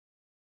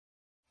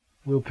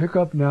We'll pick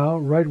up now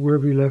right where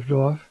we left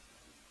off.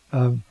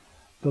 The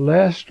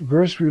last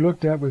verse we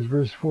looked at was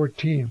verse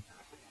 14.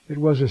 It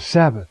was a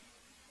Sabbath,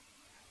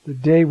 the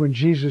day when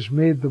Jesus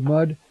made the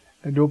mud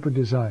and opened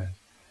his eyes.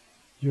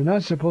 You're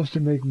not supposed to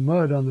make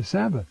mud on the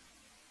Sabbath.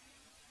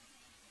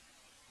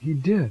 He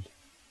did,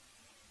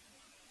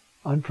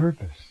 on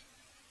purpose.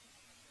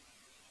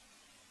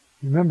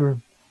 Remember,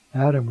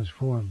 Adam was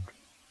formed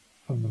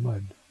from the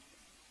mud,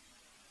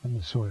 from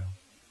the soil.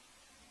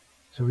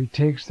 So he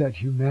takes that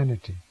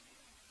humanity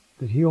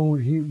that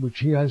which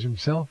he has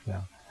himself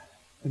now,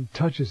 and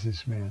touches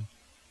this man,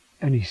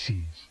 and he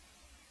sees.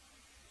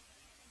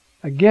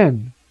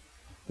 Again,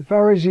 the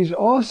Pharisees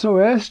also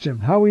asked him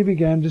how he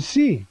began to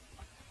see.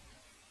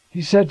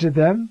 He said to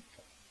them,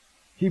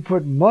 "He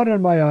put mud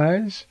on my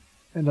eyes,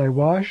 and I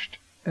washed,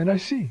 and I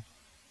see."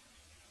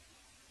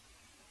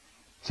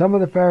 Some of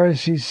the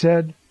Pharisees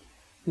said,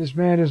 "This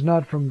man is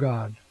not from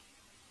God,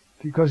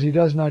 because he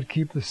does not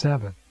keep the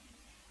Sabbath."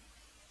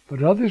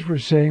 But others were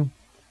saying,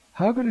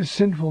 "How could a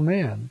sinful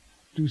man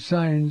do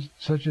signs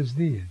such as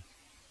these?"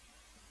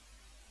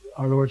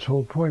 Our Lord's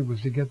whole point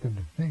was to get them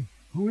to think,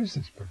 who is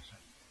this person?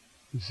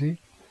 You see?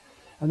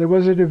 And there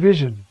was a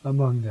division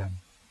among them.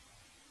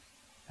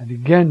 And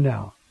again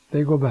now,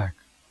 they go back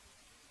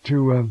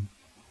to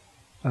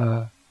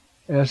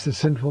ask the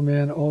sinful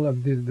man,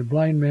 the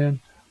blind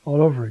man,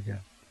 all over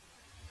again.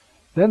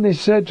 Then they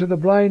said to the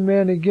blind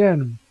man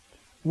again,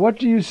 "What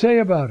do you say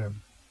about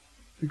him?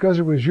 Because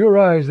it was your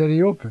eyes that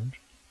he opened."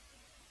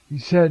 He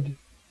said,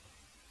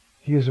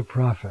 "He is a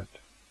prophet."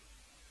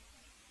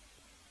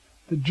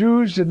 The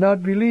Jews did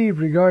not believe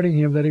regarding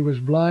him that he was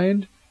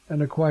blind and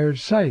acquired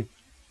sight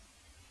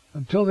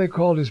until they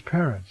called his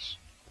parents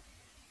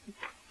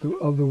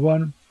of the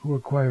one who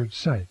acquired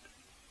sight.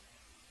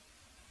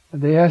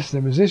 And they asked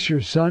them, "Is this your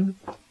son,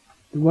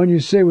 the one you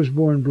say was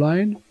born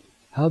blind?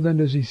 How then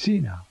does he see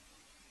now?"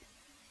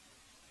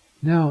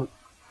 Now,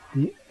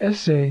 the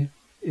essay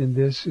in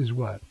this is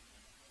what?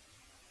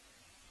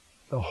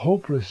 The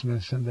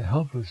hopelessness and the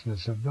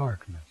helplessness of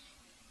darkness.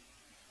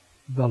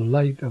 The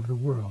light of the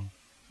world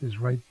is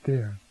right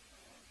there,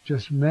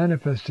 just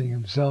manifesting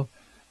himself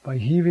by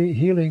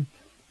healing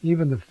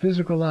even the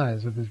physical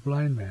eyes of this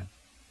blind man.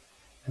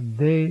 And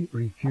they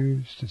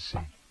refuse to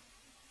see.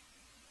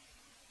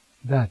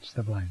 That's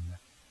the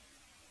blindness.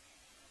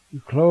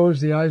 You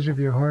close the eyes of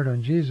your heart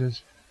on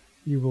Jesus,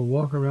 you will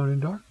walk around in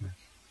darkness.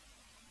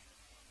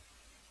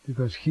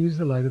 Because he's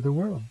the light of the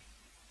world.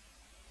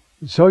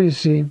 And so you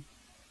see,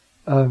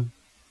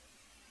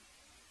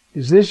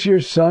 is this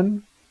your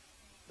son,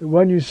 the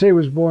one you say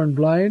was born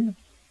blind?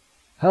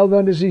 How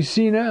then does he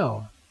see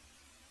now?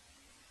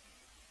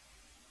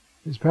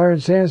 His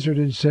parents answered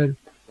and said,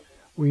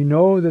 "We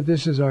know that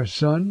this is our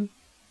son,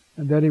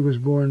 and that he was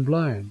born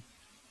blind.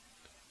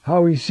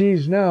 How he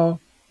sees now,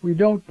 we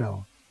don't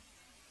know.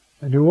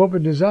 And who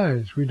opened his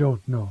eyes, we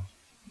don't know.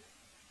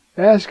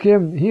 Ask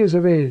him, he is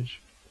of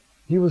age.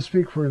 He will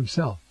speak for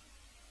himself."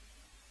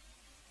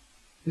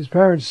 His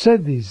parents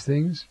said these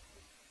things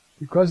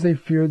because they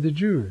feared the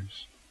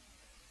Jews.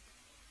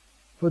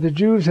 For the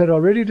Jews had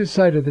already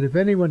decided that if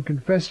anyone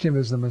confessed him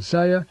as the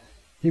Messiah,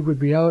 he would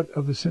be out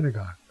of the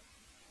synagogue.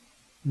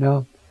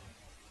 Now,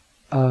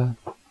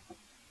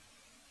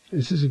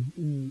 this is a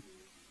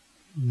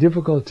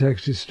difficult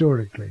text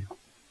historically.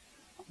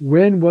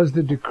 When was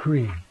the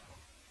decree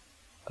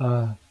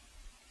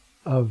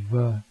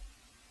of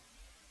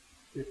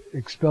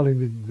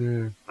expelling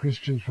the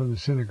Christians from the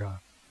synagogue?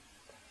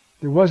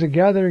 There was a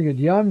gathering at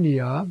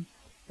Yamnia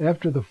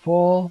after the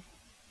fall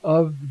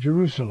of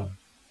Jerusalem.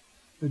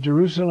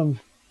 Jerusalem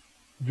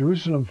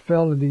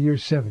fell in the year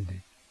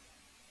 70.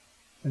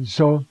 And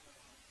so,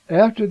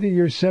 after the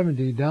year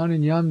 70, down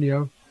in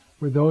Yamnia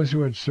were those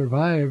who had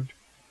survived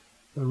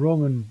the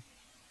Roman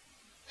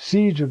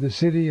siege of the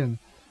city, and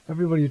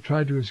everybody who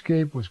tried to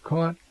escape was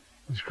caught,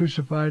 was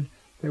crucified.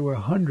 There were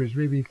hundreds,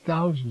 maybe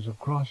thousands of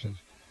crosses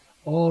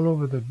all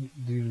over the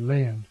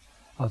land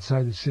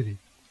outside the city.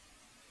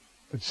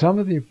 But some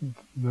of the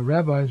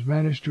rabbis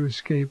managed to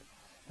escape,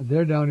 and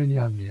they're down in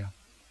Yamnia.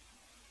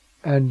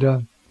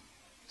 And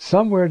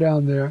somewhere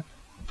down there,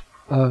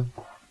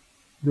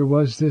 there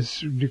was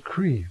this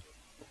decree.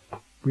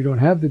 We don't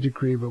have the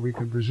decree, but we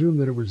can presume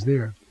that it was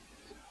there.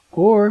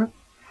 Or,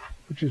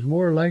 which is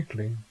more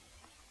likely,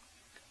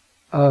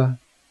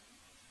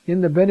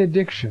 in the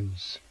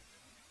benedictions,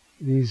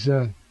 these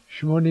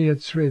Shmoni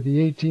Etzrei, the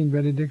 18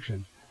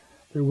 benedictions,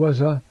 there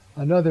was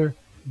another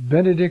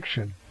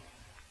benediction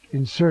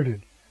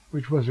inserted,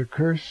 which was a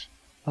curse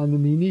on the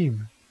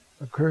minim,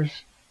 a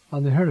curse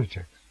on the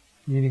heretics,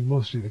 meaning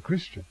mostly the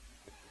Christian.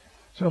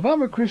 So if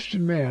I'm a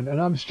Christian man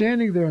and I'm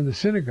standing there in the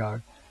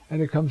synagogue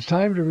and it comes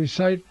time to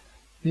recite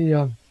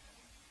the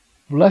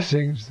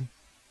blessings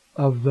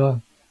of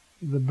the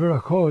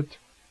Berachot,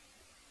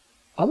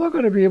 I'm not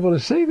going to be able to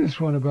say this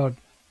one about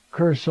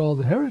curse all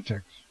the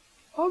heretics.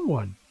 I'm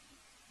one.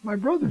 My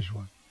brother's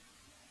one.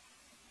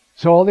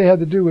 So all they had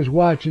to do was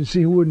watch and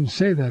see who wouldn't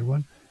say that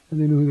one, and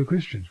they knew who the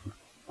Christians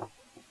were.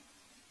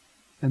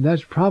 And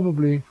that's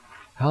probably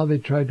how they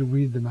tried to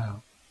weed them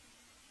out.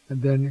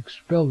 and then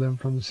expel them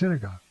from the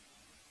synagogue.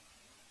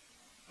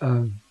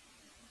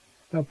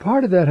 Now,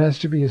 part of that has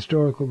to be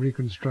historical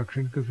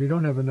reconstruction, because we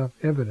don't have enough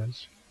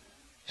evidence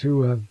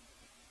to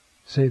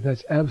say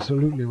that's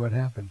absolutely what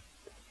happened.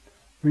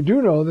 We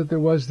do know that there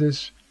was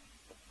this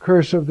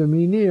curse of the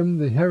Minim,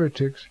 the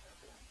heretics,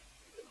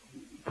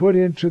 put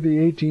into the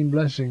 18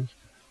 blessings,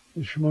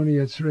 the Shemoni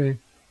Yetzireh,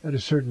 at a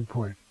certain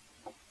point,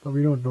 but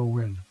we don't know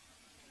when.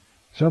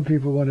 Some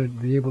people want to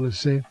be able to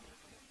say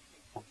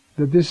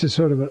that this is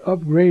sort of an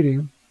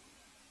upgrading.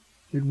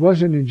 It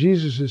wasn't in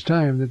Jesus'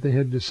 time that they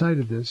had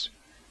decided this.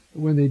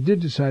 When they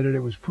did decide it,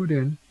 it was put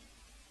in,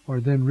 or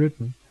then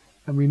written,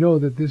 and we know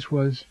that this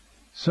was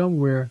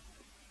somewhere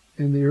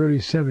in the early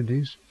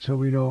 70s, so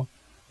we know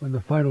when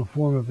the final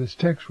form of this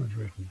text was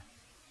written.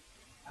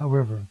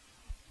 However,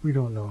 we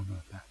don't know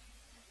about that.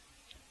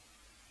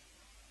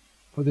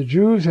 For the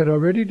Jews had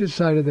already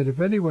decided that if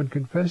anyone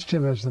confessed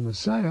him as the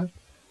Messiah,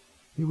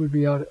 he would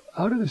be out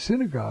of the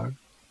synagogue.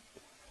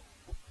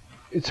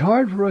 It's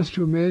hard for us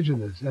to imagine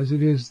this, as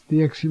it is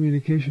the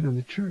excommunication of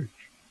the church.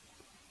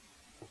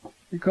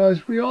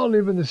 Because we all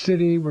live in the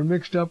city, we're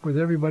mixed up with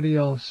everybody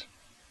else.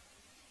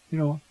 You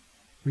know,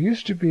 we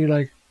used to be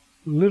like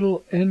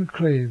little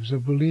enclaves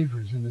of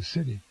believers in the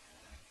city.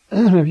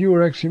 And if you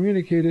were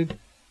excommunicated,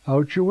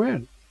 out you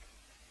went.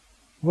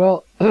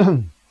 Well,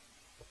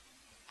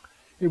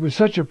 it was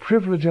such a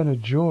privilege and a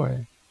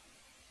joy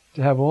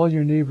to have all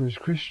your neighbors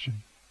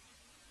Christian,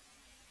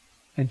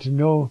 and to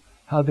know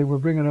how they were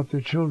bringing up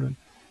their children,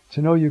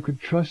 to know you could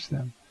trust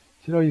them,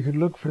 to know you could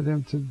look for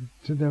them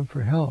to them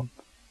for help.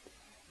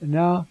 And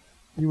now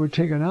you were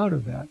taken out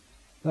of that.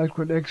 That's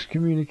what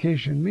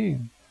excommunication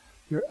means.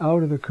 You're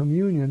out of the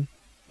communion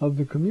of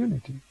the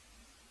community.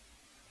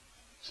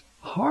 It's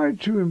hard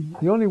to,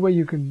 the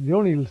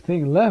only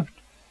thing left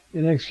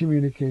in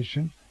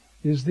excommunication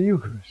is the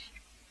Eucharist.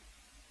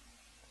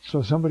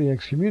 So somebody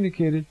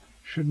excommunicated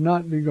should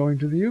not be going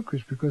to the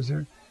Eucharist, because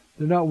they're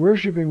not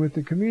worshiping with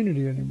the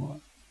community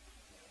anymore.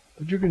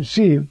 But you can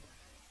see,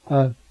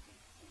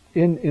 in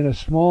a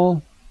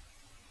small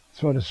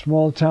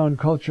town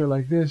culture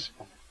like this,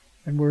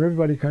 and where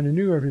everybody kind of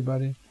knew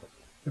everybody,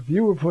 if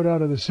you were put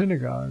out of the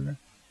synagogue,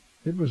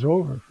 it was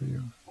over for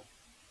you.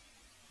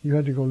 You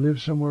had to go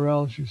live somewhere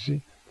else, you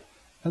see.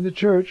 And the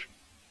church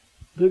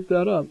picked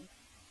that up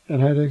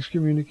and had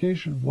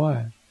excommunication.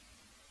 Why?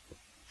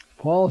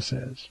 Paul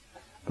says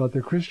about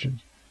the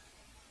Christians,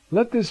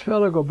 let this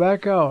fellow go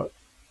back out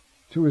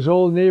to his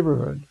old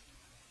neighborhood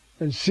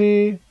and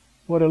see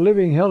what a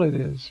living hell it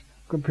is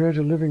compared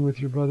to living with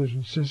your brothers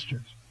and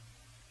sisters.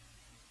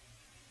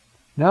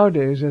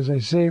 Nowadays, as I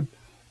say,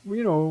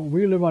 we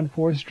live on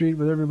 4th Street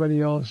with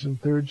everybody else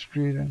and 3rd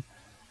Street, and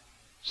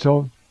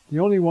so the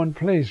only one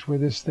place where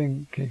this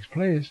thing takes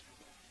place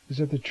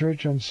is at the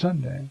church on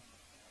Sunday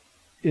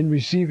in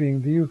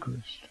receiving the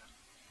Eucharist.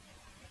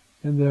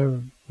 In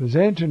the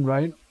Byzantine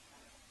Rite,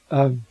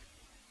 as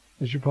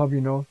you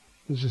probably know,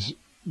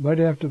 right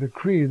after the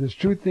Creed, there's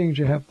 2 things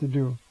you have to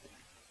do.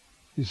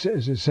 As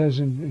it says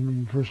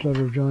in the first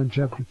letter of John,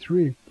 chapter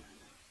 3,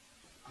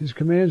 his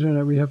commands are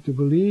that we have to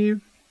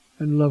believe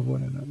and love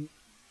one another.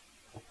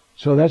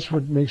 So that's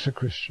what makes a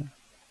Christian.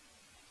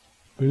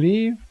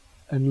 Believe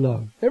and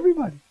love.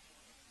 Everybody.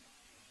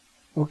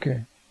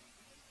 Okay.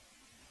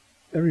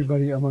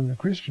 Everybody among the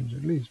Christians,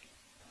 at least.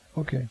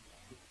 Okay.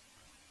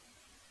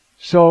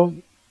 So,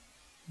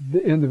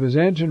 in the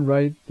Byzantine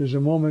Rite, there's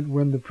a moment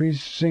when the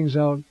priest sings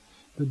out,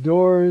 the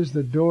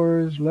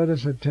doors, let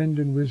us attend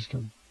in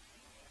wisdom.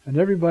 And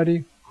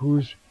everybody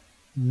who's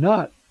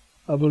not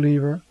a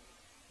believer,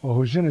 or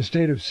who's in a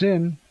state of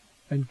sin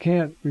and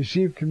can't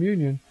receive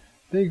communion,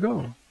 they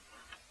go.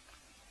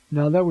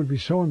 Now that would be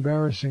so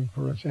embarrassing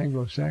for us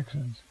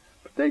Anglo-Saxons,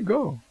 but they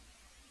go.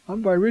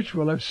 I'm by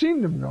ritual, I've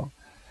seen them go.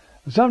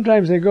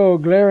 Sometimes they go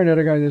glaring at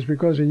a guy, that's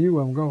because of you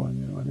I'm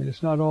going. I mean,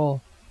 it's not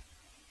all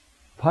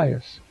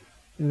pious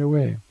in a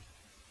way,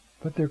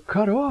 but they're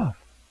cut off.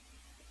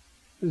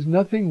 There's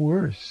nothing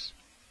worse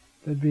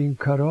than being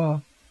cut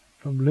off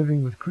from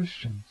living with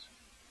Christians.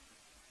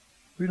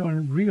 We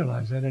don't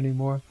realize that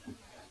anymore,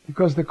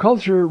 because the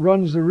culture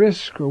runs the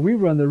risk, or we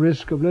run the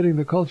risk of letting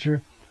the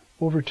culture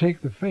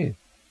overtake the faith.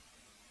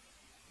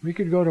 We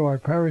could go to our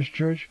parish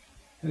church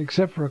and,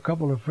 except for a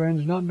couple of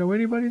friends, not know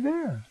anybody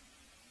there.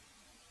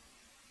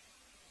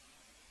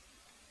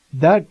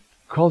 That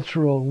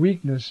cultural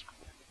weakness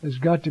has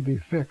got to be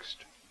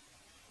fixed.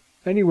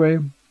 Anyway,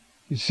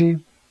 you see,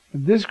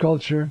 in this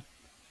culture,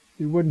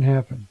 it wouldn't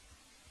happen,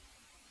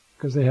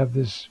 because they have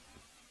this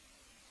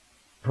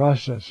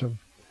process of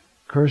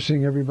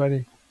cursing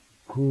everybody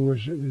who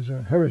is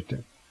a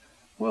heretic.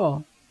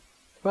 Well,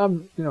 if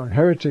I'm,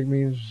 heretic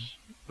means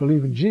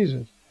believe in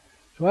Jesus.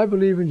 So I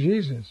believe in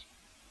Jesus.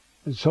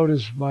 And so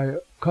does my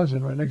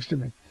cousin right next to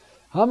me.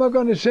 How am I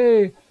going to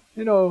say,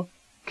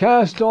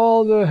 cast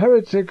all the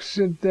heretics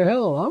into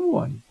hell? I'm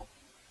one.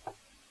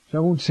 So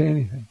I won't say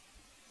anything.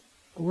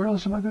 But where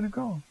else am I going to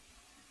go?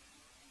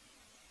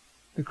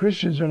 The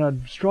Christians are not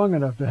strong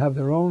enough to have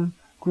their own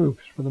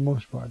groups for the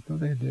most part, though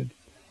they did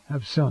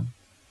have some.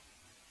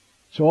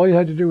 So all you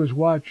had to do was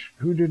watch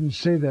who didn't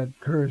say that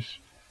curse,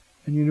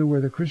 and you knew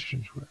where the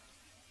Christians were.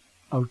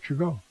 Out you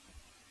go.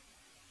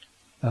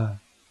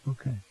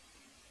 Okay.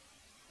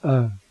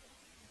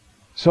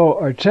 So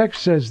our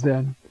text says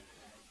then,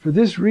 for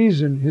this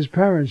reason his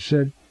parents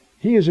said,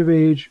 he is of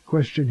age,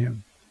 question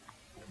him.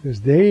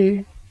 Because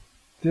they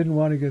didn't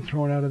want to get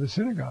thrown out of the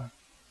synagogue.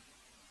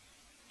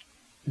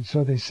 And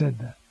so they said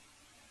that.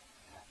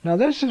 Now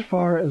that's as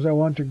far as I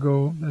want to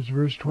go. That's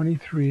verse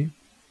 23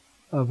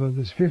 of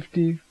this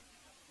 50,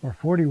 or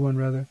 41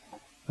 rather,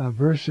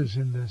 verses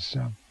in this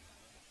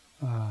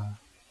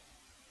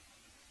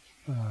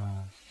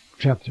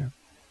chapter.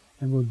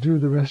 And we'll do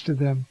the rest of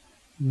them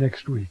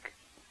next week.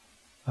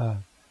 But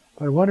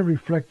I want to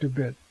reflect a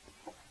bit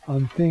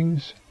on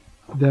things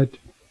that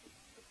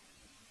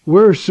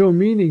were so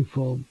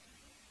meaningful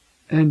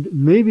and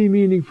may be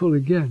meaningful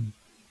again,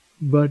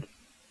 but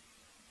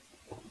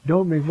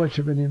don't make much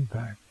of an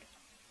impact.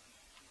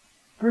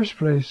 First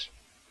place,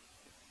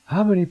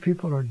 how many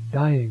people are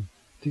dying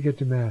to get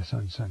to Mass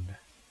on Sunday?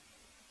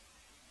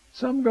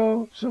 Some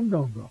go, some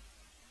don't go.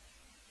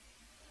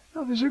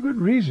 Now, there's a good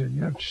reason.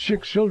 You have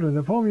sick children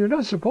at home. You're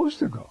not supposed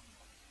to go.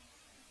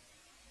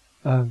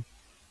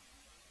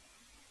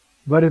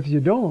 But if you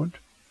don't,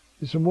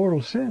 it's a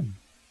mortal sin.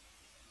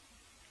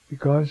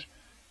 Because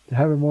to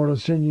have a mortal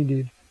sin, you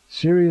need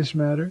serious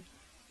matter,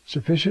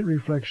 sufficient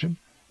reflection,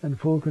 and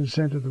full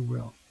consent of the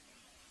will.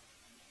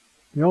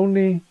 The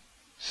only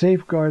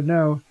safeguard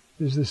now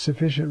is the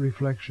sufficient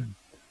reflection.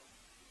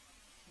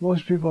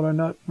 Most people are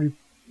not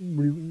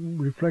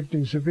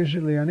reflecting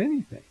sufficiently on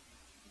anything.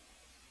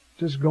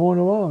 Just going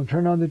along,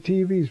 turn on the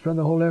TV, spend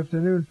the whole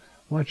afternoon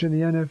watching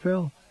the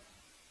NFL,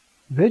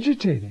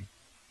 vegetating.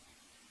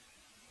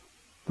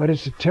 But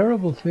it's a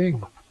terrible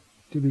thing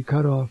to be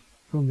cut off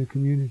from the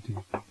community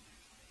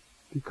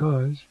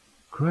because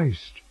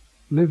Christ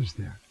lives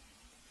there.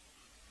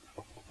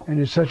 And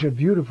it's such a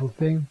beautiful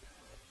thing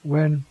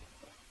when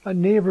a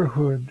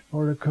neighborhood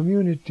or a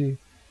community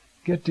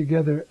get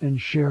together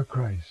and share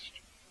Christ.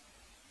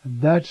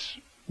 And that's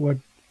what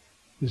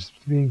is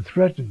being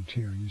threatened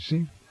here, you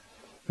see.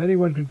 If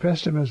anyone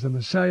confessed him as the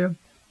Messiah,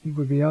 he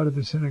would be out of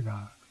the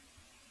synagogue.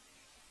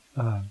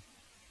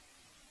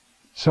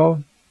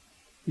 So,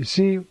 you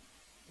see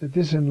that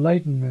this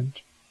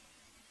enlightenment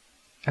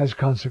has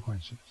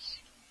consequences.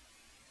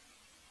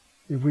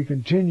 If we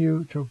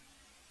continue to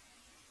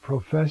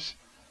profess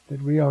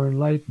that we are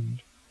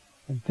enlightened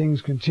and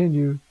things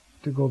continue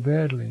to go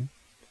badly,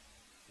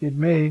 it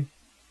may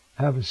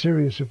have a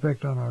serious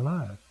effect on our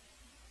lives.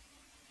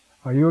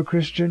 Are you a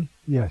Christian?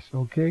 Yes.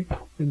 Okay.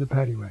 In the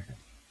paddy wagon.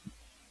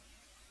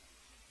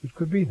 It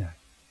could be that.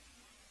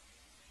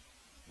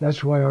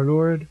 That's why our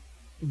Lord,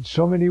 in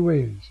so many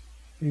ways,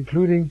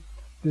 including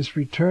this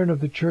return of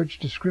the church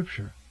to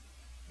Scripture,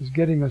 is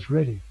getting us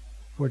ready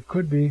for what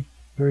could be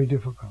very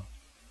difficult.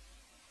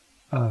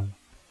 And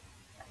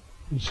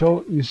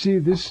so, you see,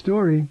 this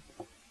story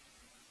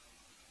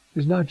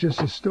is not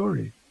just a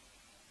story.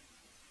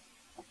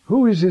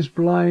 Who is this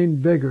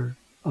blind beggar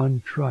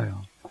on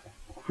trial?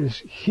 This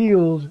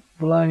healed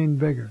blind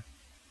beggar?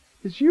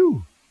 It's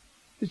you.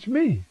 It's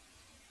me.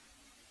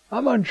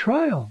 I'm on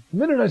trial. The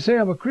minute I say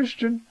I'm a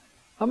Christian,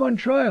 I'm on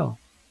trial.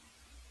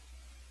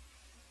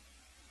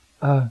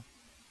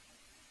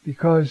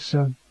 Because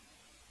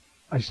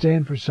I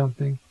stand for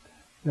something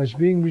that's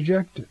being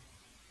rejected.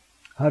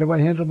 How do I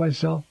handle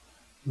myself?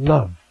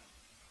 Love.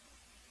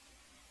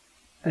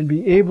 And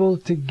be able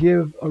to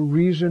give a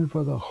reason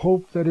for the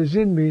hope that is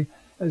in me,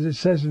 as it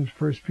says in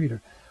 1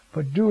 Peter.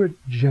 But do it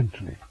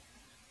gently.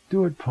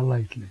 Do it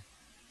politely.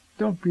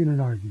 Don't be in an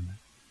argument.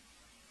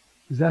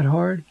 Is that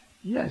hard?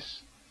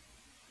 Yes.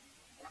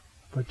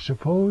 But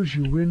suppose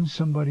you win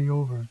somebody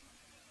over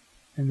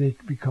and they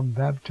become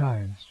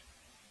baptized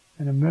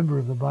and a member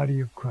of the body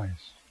of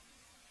Christ.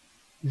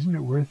 Isn't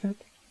it worth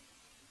it?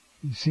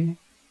 You see,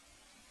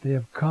 they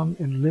have come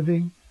in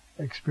living,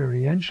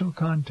 experiential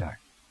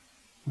contact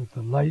with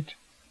the light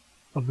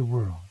of the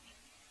world.